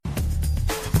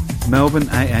Melbourne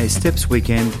AA Steps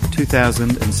Weekend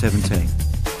 2017.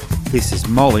 This is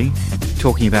Molly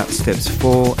talking about steps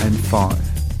 4 and 5.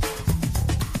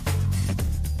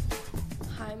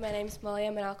 Hi, my name's Molly.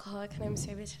 I'm an alcoholic and I'm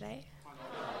sober today.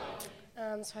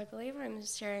 So I believe I'm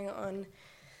sharing on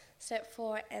step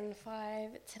 4 and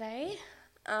 5 today.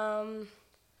 I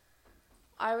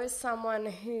was someone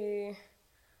who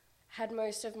had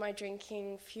most of my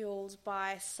drinking fueled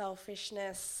by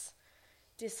selfishness,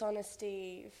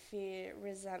 dishonesty, fear,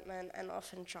 resentment, and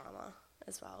often drama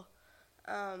as well.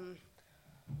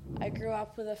 I grew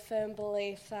up with a firm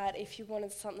belief that if you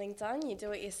wanted something done, you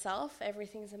do it yourself.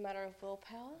 Everything's a matter of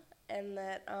willpower, and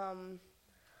that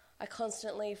I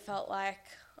constantly felt like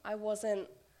I wasn't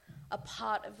a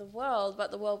part of the world,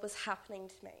 but the world was happening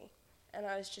to me, and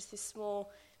I was just this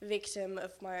small victim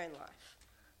of my own life.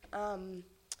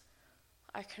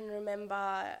 I can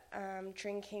remember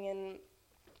drinking and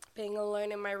being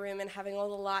alone in my room and having all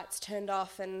the lights turned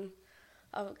off, and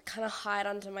I would kind of hide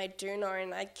under my doona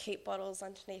and I'd keep bottles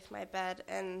underneath my bed,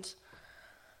 and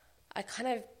I kind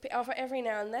of, every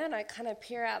now and then, I kind of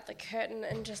peer out the curtain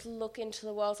and just look into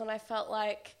the world, and I felt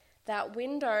like that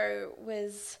window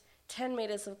was 10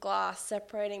 metres of glass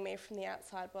separating me from the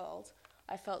outside world.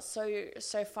 I felt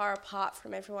so far apart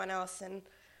from everyone else, and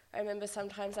I remember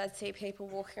sometimes I'd see people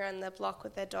walking around their block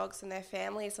with their dogs and their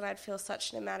families, and I'd feel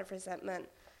such an amount of resentment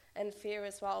and fear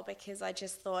as well, because I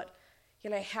just thought, you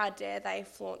know, how dare they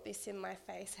flaunt this in my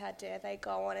face? How dare they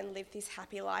go on and live this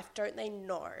happy life? Don't they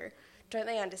know? Don't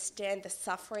they understand the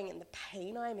suffering and the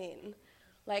pain I'm in?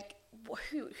 Like,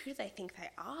 who do they think they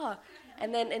are?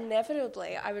 And then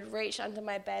inevitably I would reach under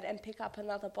my bed and pick up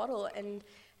another bottle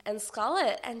and scull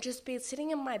it and just be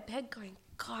sitting in my bed going,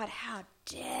 God, how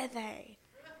dare they?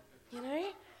 You know?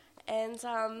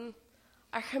 And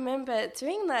I remember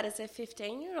doing that as a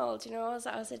 15-year-old. You know,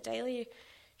 I was a daily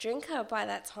drinker by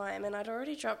that time, and I'd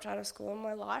already dropped out of school, and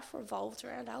my life revolved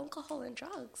around alcohol and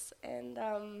drugs. And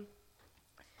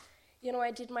you know,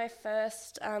 I did my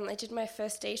first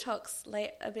detox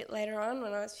a bit later on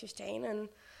when I was 15, and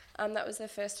that was the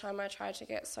first time I tried to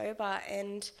get sober.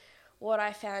 And what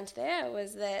I found there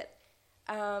was that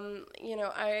you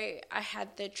know, I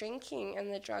had the drinking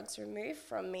and the drugs removed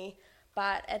from me,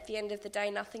 but at the end of the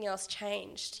day, nothing else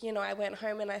changed. You know, I went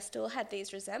home and I still had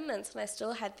these resentments, and I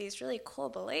still had these really core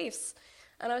beliefs,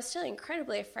 and I was still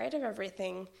incredibly afraid of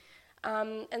everything.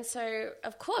 And so,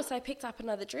 of course, I picked up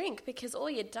another drink, because all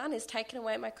you'd done is taken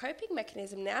away my coping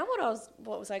mechanism. Now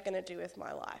what was I going to do with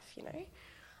my life, you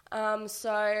know?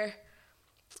 So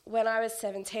when I was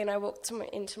 17, I walked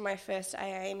into my first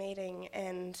AA meeting,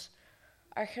 and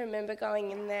I can remember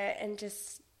going in there and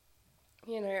just,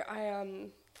 you know,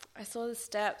 I saw the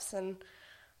steps, and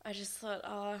I just thought,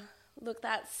 oh, look,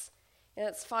 that's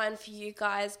fine for you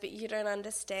guys, but you don't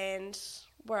understand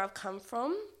where I've come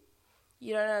from.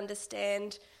 You don't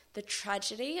understand the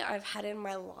tragedy I've had in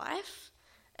my life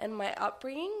and my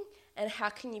upbringing, and how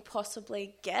can you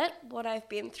possibly get what I've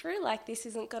been through? Like, this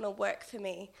isn't going to work for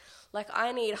me. Like,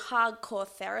 I need hardcore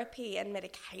therapy and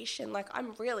medication. Like,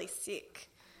 I'm really sick.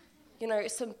 You know,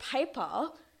 some paper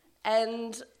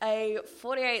and a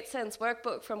 48 cents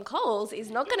workbook from Coles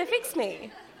is not going to fix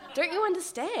me. Don't you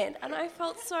understand? And I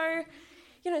felt so,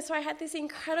 you know, so I had this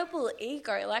incredible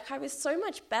ego. Like, I was so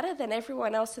much better than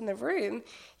everyone else in the room,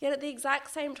 yet at the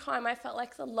exact same time I felt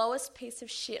like the lowest piece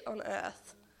of shit on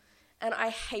earth. And I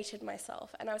hated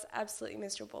myself, and I was absolutely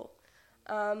miserable.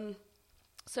 So,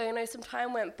 you know, some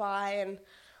time went by, and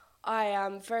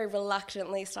I very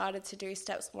reluctantly started to do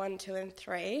steps 1, 2, and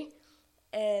 3,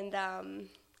 and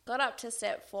got up to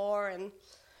step 4,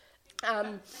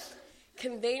 and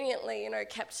conveniently, you know,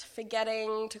 kept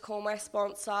forgetting to call my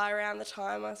sponsor around the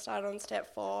time I started on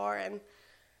step 4. And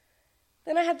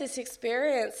then I had this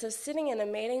experience of sitting in a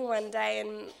meeting one day,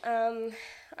 and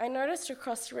I noticed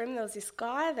across the room there was this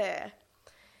guy there.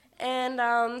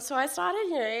 And so I started,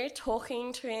 you know,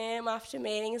 talking to him after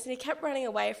meetings, and he kept running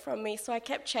away from me, so I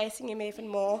kept chasing him even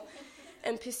more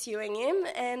and pursuing him.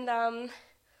 And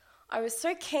I was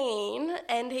so keen,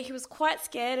 and he was quite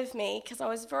scared of me, because I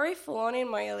was very full-on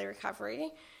in my early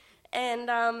recovery. And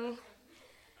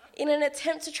in an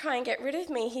attempt to try and get rid of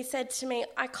me, he said to me,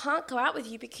 I can't go out with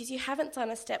you because you haven't done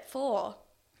a step 4.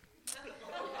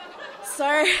 So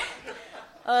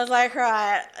I was like,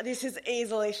 right, this is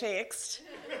easily fixed.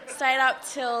 Stayed up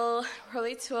till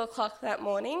probably 2 o'clock that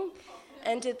morning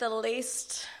and did the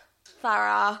least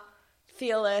thorough,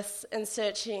 fearless and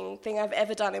searching thing I've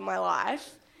ever done in my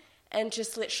life, and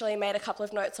just literally made a couple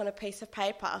of notes on a piece of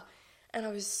paper. And I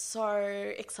was so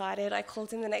excited. I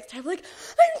called him the next day, I'm like,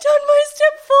 I've done my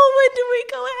step 4, when do we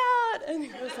go out? And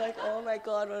he was like, oh my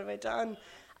God, what have I done?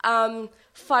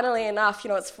 Funnily enough,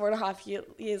 it's 4.5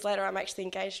 years later, I'm actually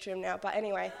engaged to him now. But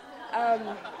anyway,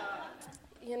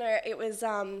 it was...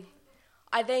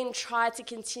 I then tried to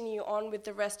continue on with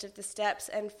the rest of the steps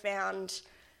and found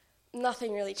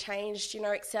nothing really changed,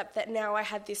 except that now I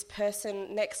had this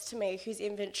person next to me whose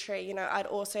inventory, I'd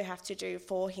also have to do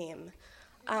for him.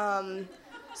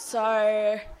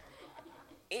 So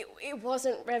it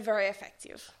wasn't a very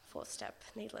effective fourth step,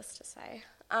 needless to say.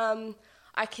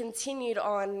 I continued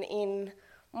on in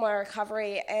my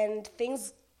recovery and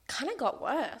things kind of got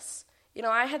worse.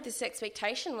 I had this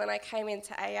expectation when I came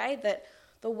into AA that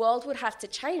the world would have to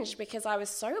change because I was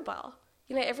sober.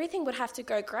 Everything would have to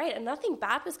go great and nothing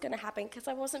bad was going to happen because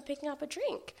I wasn't picking up a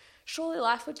drink. Surely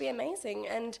life would be amazing.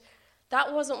 And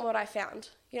that wasn't what I found.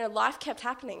 Life kept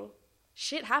happening.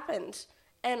 Shit happened.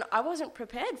 And I wasn't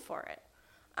prepared for it.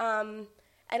 And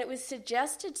it was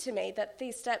suggested to me that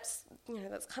these steps,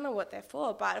 that's kind of what they're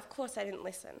for. But of course I didn't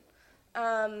listen.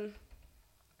 I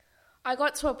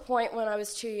got to a point when I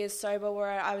was 2 years sober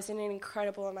where I was in an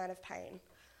incredible amount of pain.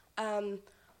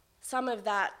 Some of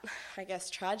that, I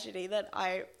guess, tragedy that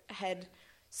I had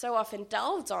so often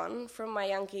delved on from my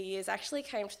younger years actually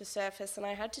came to the surface and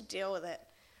I had to deal with it.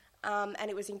 And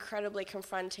it was incredibly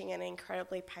confronting and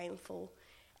incredibly painful.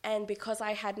 And because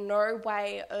I had no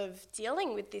way of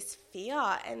dealing with this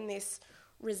fear and this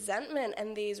resentment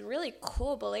and these really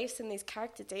core beliefs and these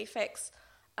character defects,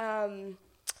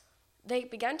 they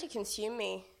began to consume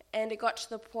me. And it got to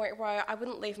the point where I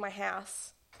wouldn't leave my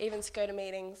house, even to go to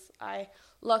meetings. I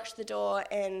locked the door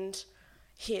and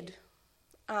hid.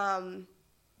 And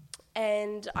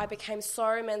I became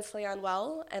so mentally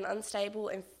unwell and unstable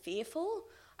and fearful,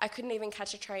 I couldn't even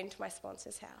catch a train to my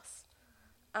sponsor's house.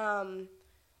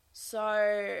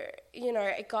 So,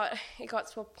 it got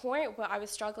to a point where I was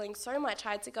struggling so much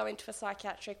I had to go into a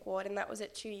psychiatric ward, and that was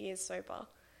at 2 years sober.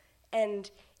 And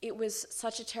it was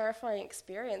such a terrifying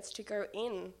experience to go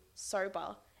in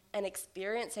sober and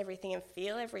experience everything and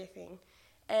feel everything.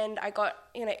 And I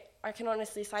can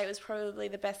honestly say it was probably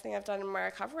the best thing I've done in my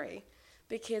recovery,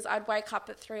 because I'd wake up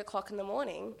at 3 o'clock in the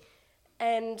morning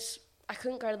and I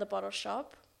couldn't go to the bottle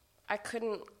shop. I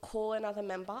couldn't call another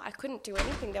member. I couldn't do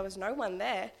anything. There was no one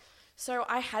there. So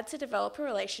I had to develop a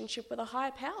relationship with a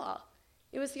higher power.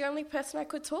 It was the only person I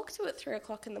could talk to at 3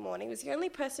 o'clock in the morning. It was the only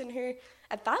person who,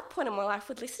 at that point in my life,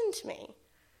 would listen to me.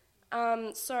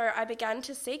 So I began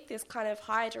to seek this kind of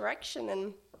higher direction,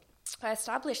 and I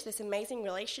established this amazing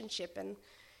relationship. And,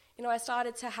 I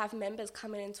started to have members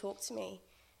come in and talk to me.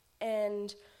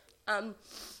 And,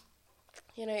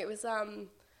 it was...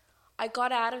 I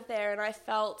got out of there and I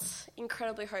felt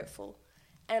incredibly hopeful.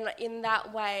 And in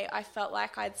that way, I felt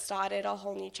like I'd started a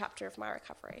whole new chapter of my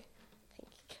recovery.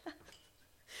 Thank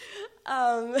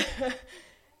you.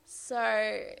 So,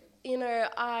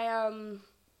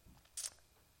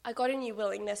 I got a new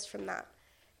willingness from that.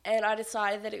 And I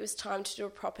decided that it was time to do a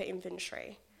proper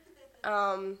inventory.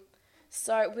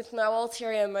 So with no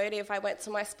ulterior motive, I went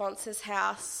to my sponsor's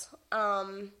house,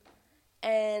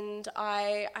 and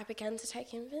I began to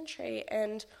take inventory.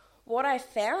 And what I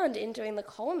found in doing the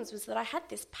columns was that I had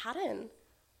this pattern.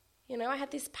 I had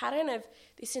this pattern of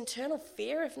this internal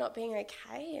fear of not being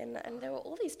okay. And there were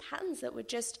all these patterns that were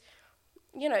just,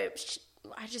 I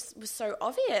just was so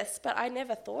obvious. But I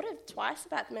never thought twice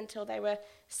about them until they were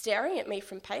staring at me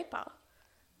from paper.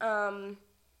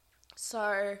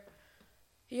 So,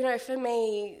 for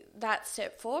me, that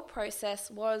step 4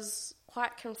 process was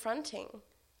quite confronting.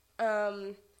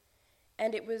 And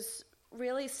it was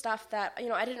really stuff that,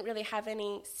 I didn't really have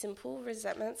any simple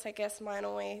resentments. I guess mine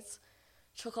always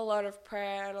took a lot of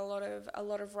prayer and a lot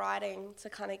of writing to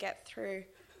kind of get through.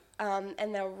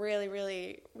 And they really,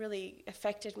 really, really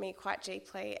affected me quite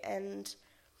deeply. And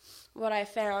what I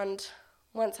found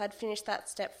once I'd finished that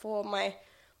step 4,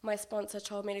 my sponsor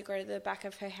told me to go to the back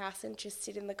of her house and just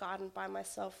sit in the garden by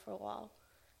myself for a while,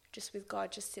 just with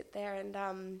God, just sit there. And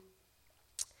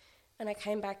I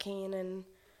came back in, and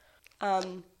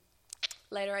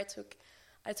later I took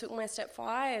my step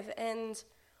 5. And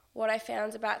what I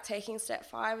found about taking step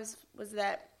 5 was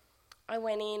that I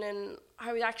went in and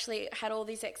I actually had all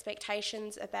these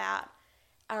expectations about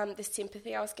the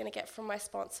sympathy I was going to get from my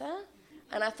sponsor,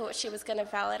 and I thought she was going to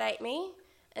validate me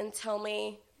and tell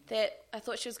me that I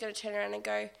thought she was going to turn around and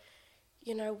go,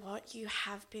 you know what, you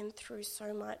have been through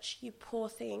so much, you poor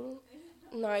thing.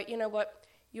 No, you know what,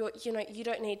 you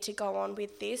don't need to go on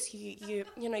with this. You're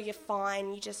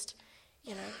fine. You just,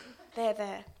 they're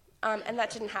there. And that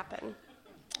didn't happen.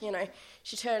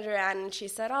 She turned around and she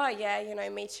said, oh, yeah,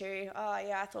 me too. Oh,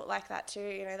 yeah, I thought like that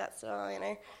too. I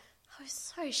was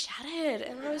so shattered,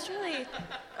 and I was really...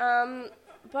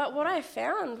 but what I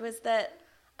found was that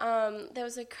there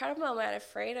was an incredible amount of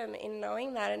freedom in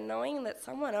knowing that, and knowing that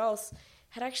someone else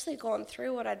had actually gone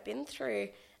through what I'd been through.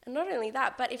 And not only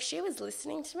that, but if she was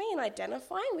listening to me and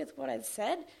identifying with what I'd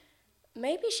said,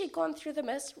 maybe she'd gone through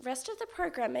the rest of the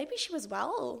program. Maybe she was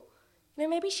well.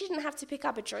 Maybe she didn't have to pick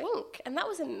up a drink. And that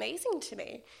was amazing to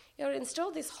me. It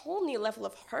instilled this whole new level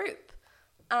of hope.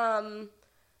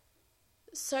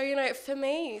 So, for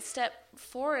me, step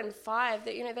 4 and 5,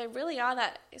 that, they really are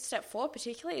that, step 4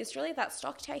 particularly, is really that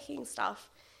stock-taking stuff.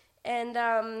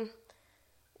 And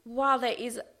while there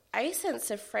is a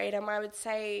sense of freedom, I would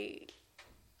say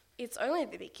it's only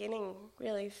the beginning,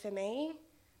 really, for me.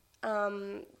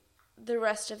 The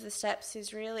rest of the steps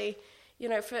is really,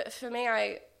 for me,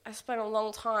 I spent a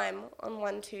long time on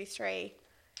 1, 2, 3.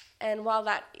 And while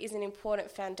that is an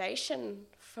important foundation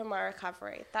for my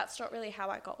recovery, that's not really how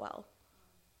I got well.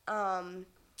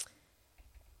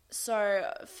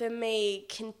 So for me,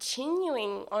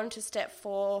 continuing on to step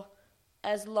 4,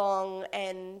 as long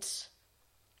and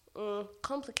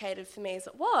complicated for me as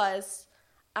it was,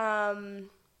 I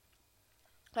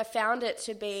found it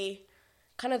to be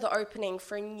kind of the opening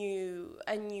for a new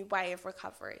way of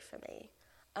recovery for me.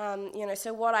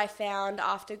 So what I found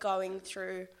after going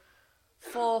through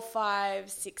 4, 5,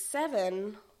 6,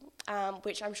 7,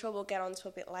 which I'm sure we'll get onto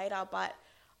a bit later, but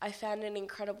I found an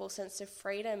incredible sense of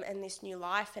freedom and this new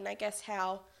life. And I guess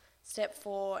how step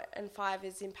 4 and 5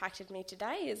 has impacted me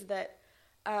today is that,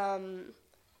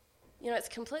 it's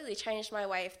completely changed my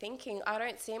way of thinking. I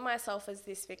don't see myself as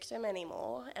this victim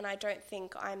anymore, and I don't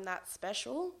think I'm that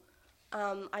special.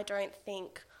 I don't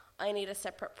think I need a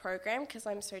separate program because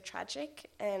I'm so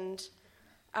tragic. And,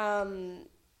 I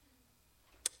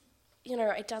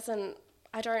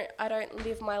don't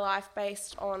live my life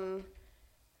based on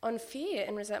fear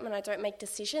and resentment. I don't make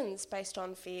decisions based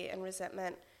on fear and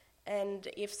resentment. And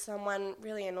if someone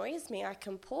really annoys me, I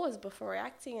can pause before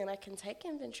reacting, and I can take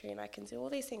inventory, and I can do all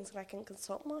these things, and I can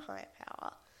consult my higher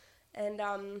power. And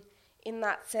in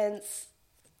that sense,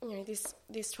 this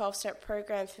 12-step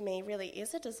program for me really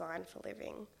is a design for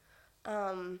living.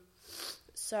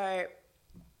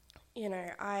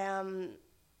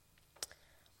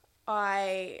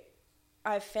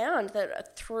 I've found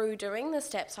that through doing the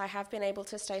steps, I have been able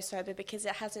to stay sober, because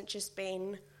it hasn't just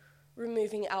been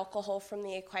removing alcohol from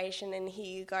the equation and here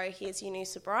you go, here's your new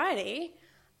sobriety,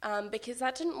 because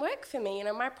that didn't work for me.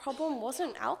 My problem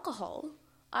wasn't alcohol.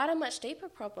 I had a much deeper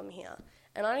problem here,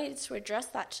 and I needed to address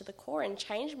that to the core and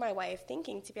change my way of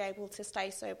thinking to be able to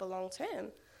stay sober long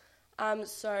term.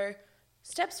 So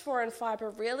steps 4 and 5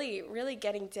 are really, really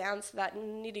getting down to that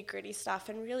nitty-gritty stuff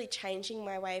and really changing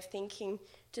my way of thinking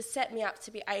to set me up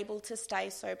to be able to stay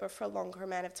sober for a longer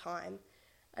amount of time.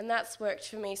 And that's worked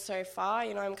for me so far.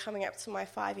 I'm coming up to my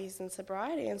 5 years in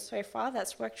sobriety, and so far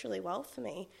that's worked really well for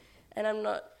me. And I'm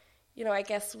not, I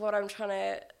guess what I'm trying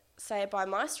to say by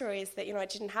my story is that, it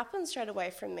didn't happen straight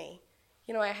away from me.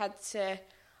 I had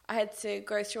to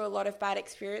go through a lot of bad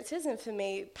experiences, and for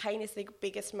me, pain is the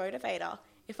biggest motivator.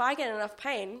 If I get enough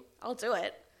pain, I'll do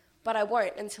it, but I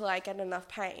won't until I get enough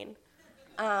pain.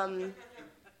 I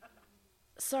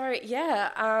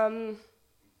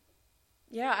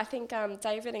think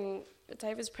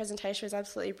David's presentation was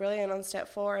absolutely brilliant on step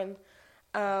 4,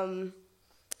 and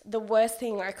the worst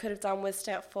thing I could have done with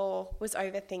step 4 was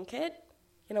overthink it.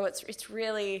 It's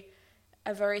really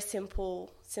a very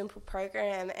simple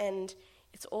program, and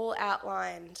it's all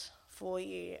outlined for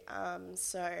you.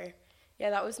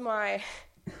 That was my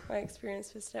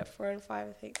experience with step 4 and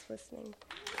 5. Thanks for listening.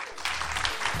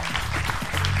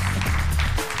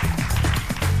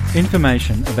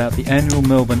 Information about the annual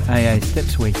Melbourne AA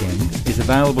Steps Weekend is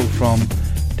available from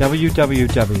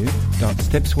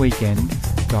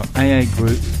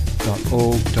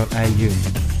www.stepsweekend.aagroup.org.au.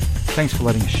 Thanks for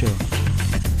letting us share.